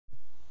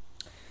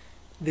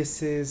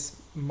This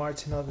is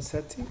Martin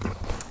Albisetti,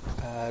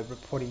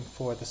 reporting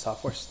for the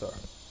Software Store.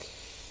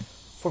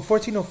 For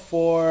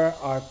 1404,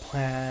 our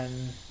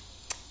plan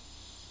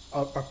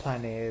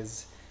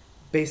is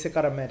basic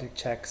automatic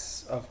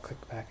checks of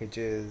click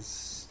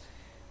packages.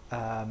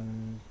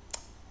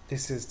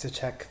 This is to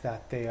check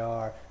that they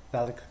are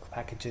valid click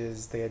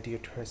packages, they adhere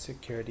to our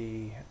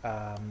security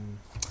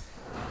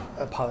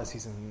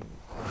policies and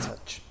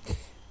such.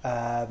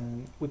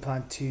 We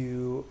plan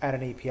to add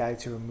an API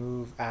to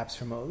remove apps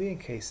remotely in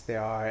case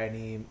there are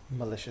any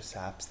malicious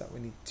apps that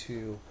we need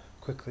to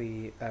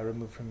quickly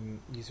remove from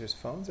users'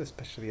 phones,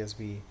 especially as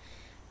we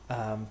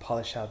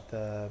polish out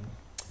the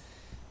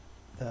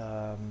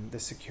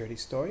security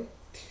story.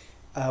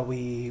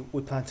 We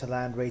plan to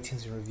land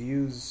ratings and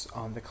reviews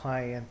on the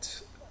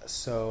client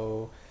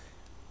so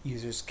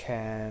users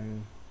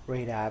can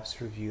rate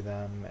apps, review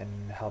them,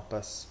 and help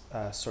us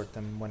sort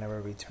them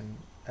whenever we return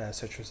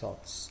search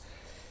results.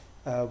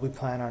 We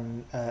plan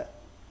on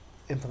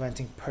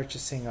implementing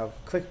purchasing of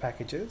click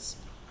packages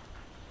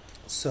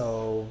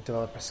so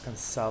developers can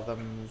sell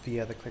them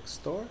via the Click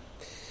Store.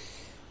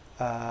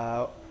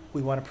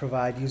 We want to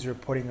provide user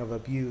reporting of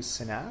abuse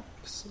in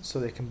apps so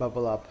they can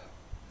bubble up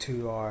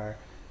to our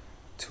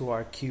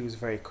queues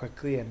very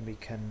quickly, and we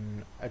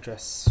can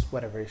address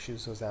whatever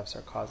issues those apps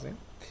are causing.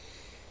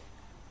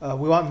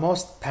 We want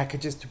most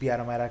packages to be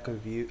automatically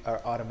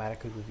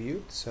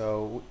reviewed,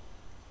 so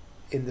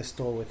in the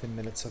store within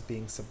minutes of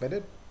being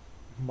submitted,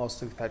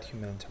 mostly without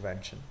human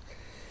intervention.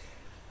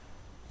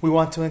 We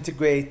want to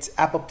integrate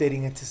app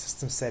updating into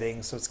system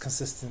settings so it's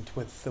consistent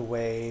with the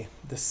way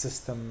the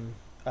system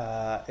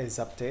is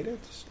updated,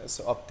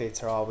 so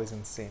updates are always in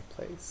the same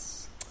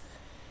place.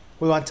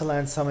 We want to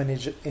land some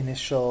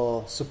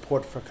initial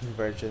support for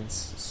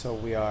convergence so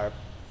we are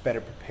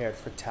better prepared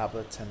for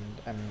tablets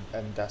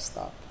and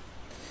desktop.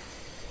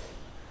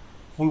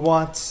 We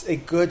want a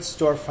good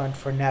storefront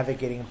for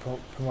navigating and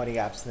promoting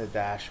apps in the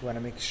dash. We want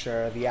to make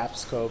sure the app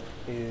scope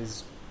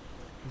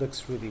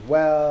looks really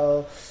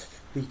well.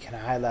 We can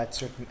highlight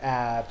certain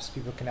apps.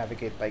 People can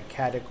navigate by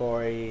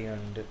category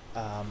and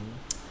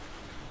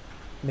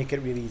make it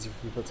really easy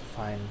for people to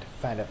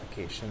find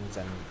applications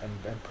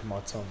and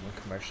promote some of them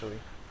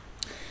commercially.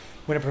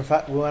 We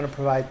want to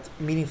provide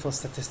meaningful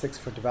statistics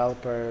for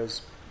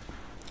developers.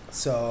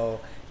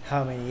 So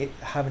how many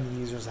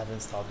users have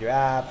installed your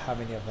app, how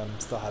many of them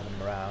still have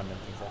them around, and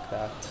things like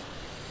that.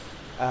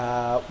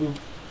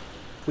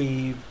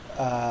 We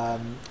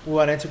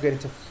want to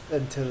integrate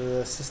into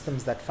the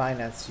systems that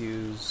finance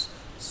use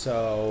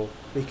so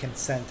we can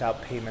send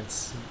out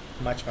payments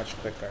much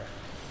quicker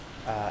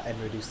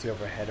and reduce the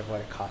overhead of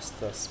what it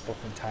costs us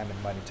both in time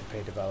and money to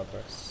pay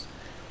developers.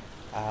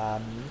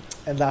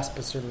 And last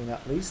but certainly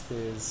not least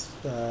is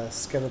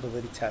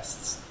scalability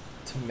tests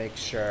to make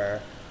sure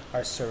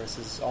our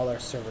services, all our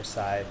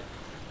server-side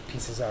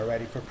pieces are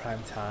ready for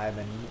prime time,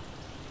 and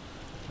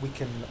we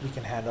can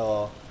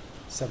handle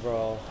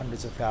several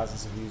hundreds of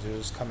thousands of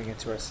users coming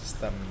into our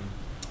system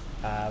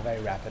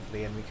very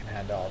rapidly, and we can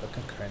handle all the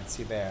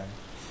concurrency there.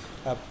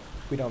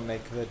 We don't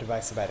make the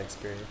device a bad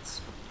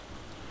experience.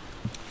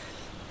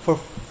 Where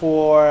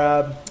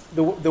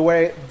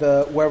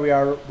we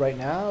are right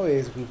now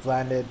is we've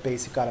landed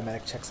basic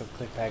automatic checks of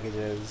click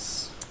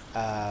packages.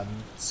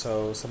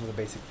 So some of the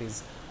basic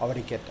things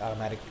already get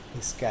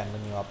automatically scanned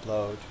when you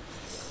upload.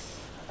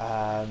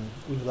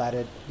 We've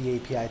added the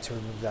API to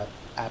remove that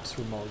apps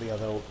remotely,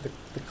 although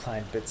the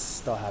client bits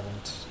still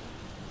haven't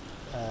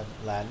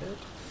landed.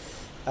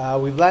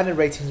 We've landed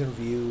ratings and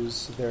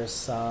reviews. There's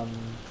some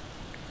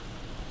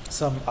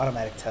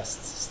automatic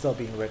tests still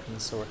being written,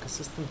 so we're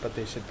consistent, but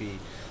they should be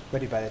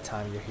ready by the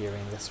time you're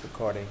hearing this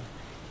recording.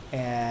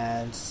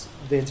 And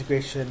the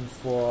integration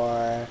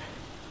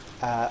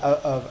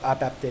of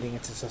app updating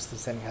into system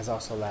setting has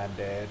also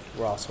landed.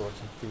 We're also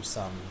working through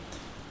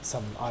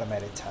some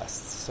automated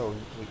tests, so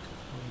we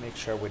make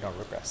sure we don't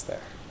regress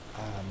there.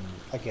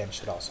 Again,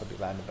 should also be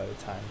landed by the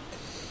time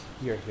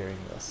you're hearing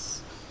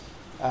this.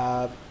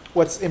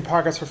 What's in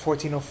progress for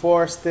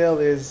 1404 still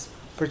is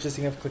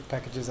purchasing of click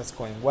packages. That's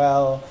going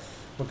well.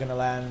 We're going to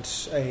land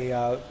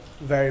a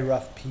very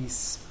rough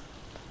piece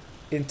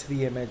into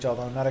the image,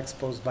 although not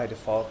exposed by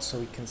default, so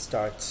we can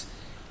start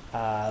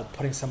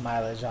putting some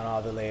mileage on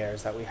all the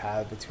layers that we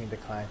have between the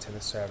client and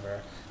the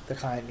server. The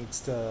client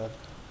needs to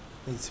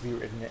be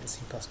written in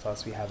C++.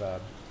 We have a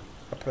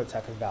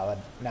prototype invalid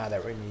now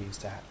that we're going to use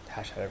to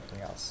hash out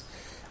everything else.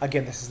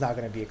 Again, this is not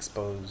going to be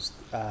exposed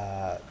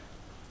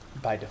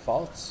by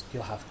default.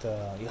 You'll have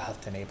to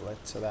enable it,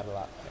 so that'll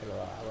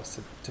allow us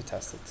to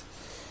test it.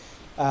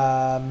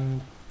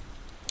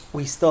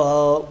 We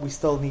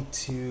still need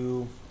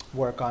to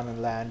work on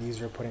and land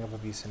user reporting of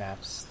abuse in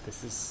apps.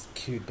 This is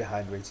queued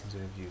behind ratings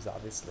and reviews,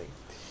 obviously.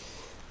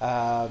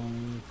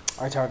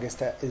 Our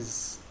target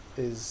is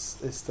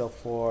still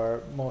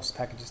for most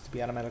packages to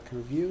be automatically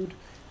reviewed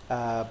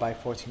by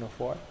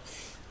 1404.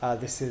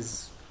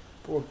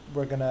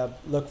 We're gonna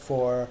look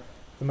for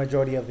the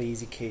majority of the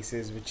easy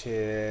cases, which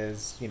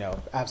is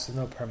apps with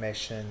no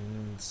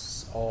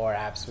permissions or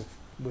apps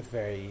with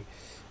very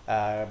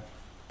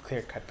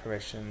clear-cut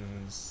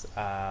permissions,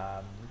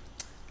 app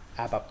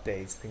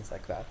updates, things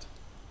like that,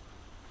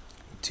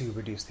 to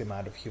reduce the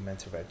amount of human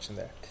intervention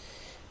there.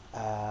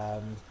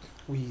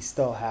 We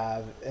still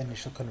have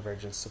initial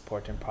convergence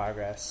support in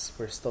progress.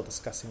 We're still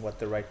discussing what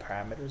the right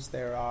parameters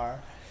there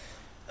are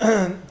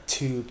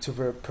to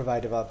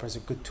provide developers a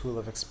good tool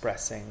of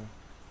expressing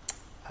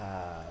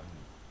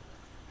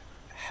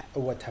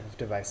what type of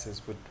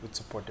devices would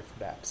support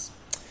different apps.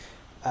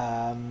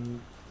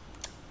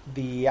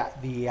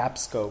 The app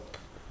scope,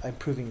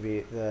 improving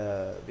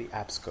the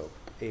app scope,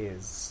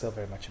 is still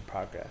very much in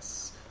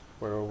progress.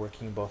 We're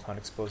working both on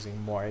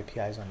exposing more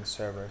APIs on the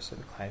server so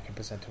the client can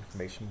present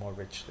information more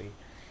richly,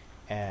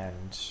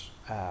 and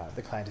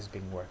the client is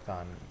being worked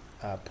on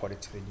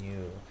ported to the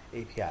new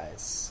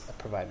APIs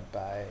provided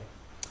by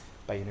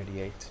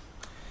Unity 8.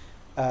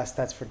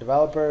 Stats for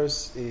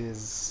developers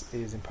is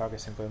in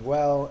progress and going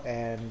well,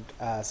 and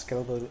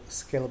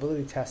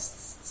scalability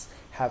tests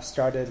have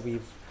started.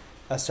 We've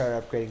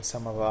started upgrading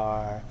some of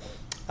our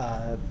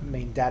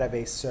main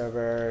database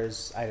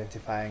servers,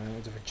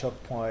 identifying different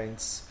choke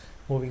points,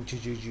 moving to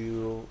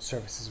Juju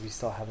services we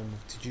still haven't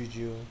moved to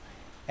Juju,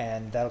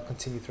 and that'll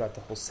continue throughout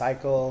the whole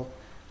cycle.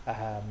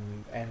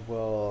 And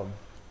we'll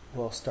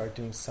start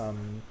doing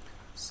some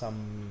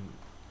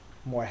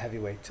more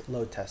heavyweight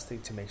load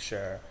testing to make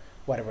sure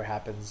whatever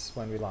happens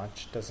when we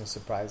launch doesn't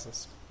surprise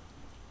us.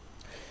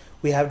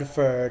 We have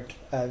deferred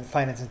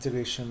finance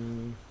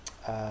integration,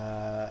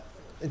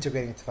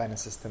 integrating into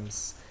finance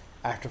systems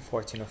after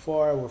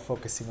 14.04. We're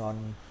focusing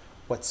on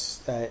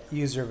what's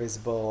user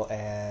visible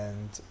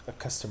and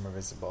customer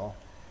visible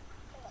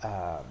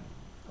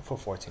for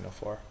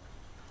 14.04.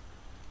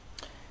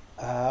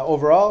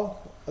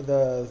 Overall,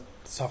 the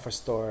software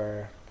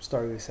store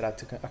story we set out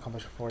to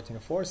accomplish for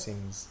 14.04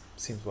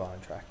 seems well on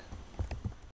track.